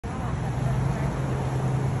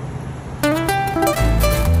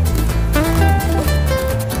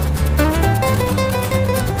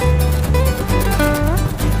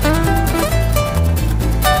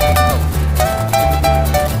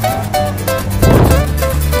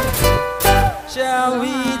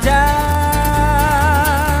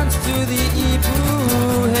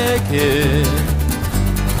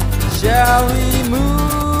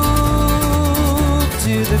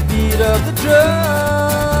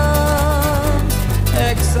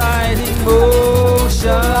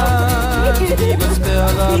motion, keep a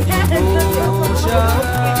spell of devotion.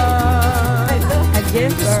 The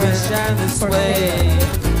swish and the sway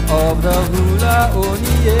of the hula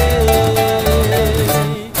onie.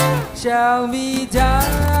 Shall we dance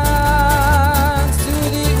to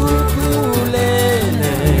the ukulele?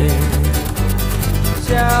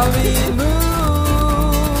 Shall we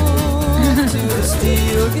move to the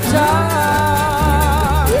steel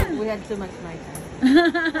guitar? We had too much night time.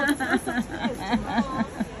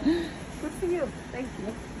 Good for you. Thank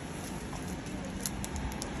you.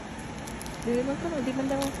 Dili mo ko, di man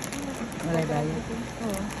daw. Walay bayo.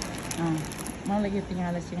 Oo. Oh. Malagi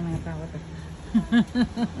tingalas yung nangatawat.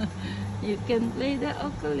 You can play the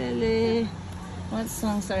ukulele. What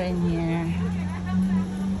songs are in here?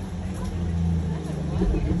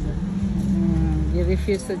 You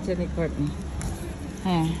refuse to Jenny Courtney.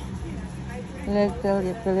 Little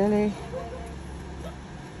ukulele.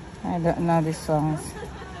 I don't know these songs.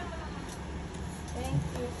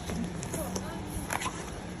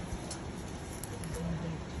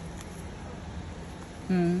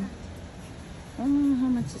 Oh, how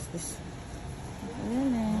much is this?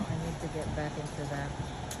 Really? I need to get back into that.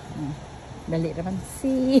 Dali naman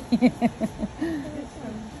si.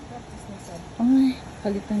 Ay,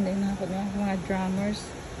 palitan din ako ng mga drummers.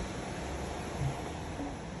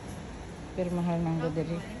 Pero mahal ng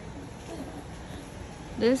gadari.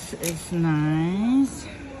 This is nice.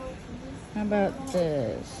 How about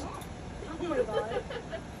this?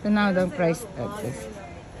 So now the price tag this.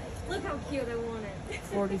 Look how cute I want it.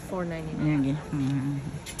 $44.99.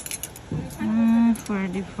 Yeah,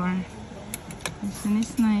 44. This one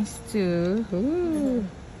is nice too. Ooh.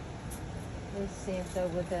 Let's see if that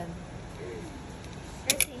would then.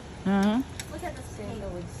 Look at this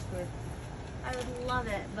Sandalwood skirt. I would love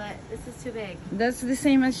it, but this is too big. That's the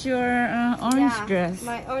same as your orange dress.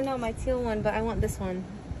 My my teal one, but I want this one.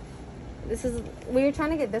 This is we were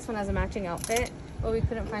trying to get this one as a matching outfit, but we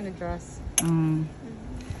couldn't find a dress.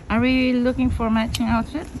 Are we looking for matching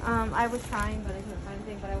outfit? I was trying, but I couldn't find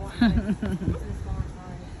anything. But I want this smaller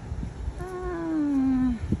size.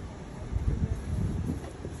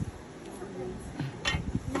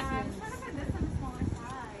 Yeah, I was trying to find this in a smaller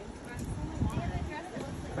size.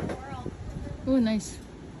 Oh, nice.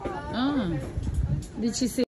 Oh, did she say?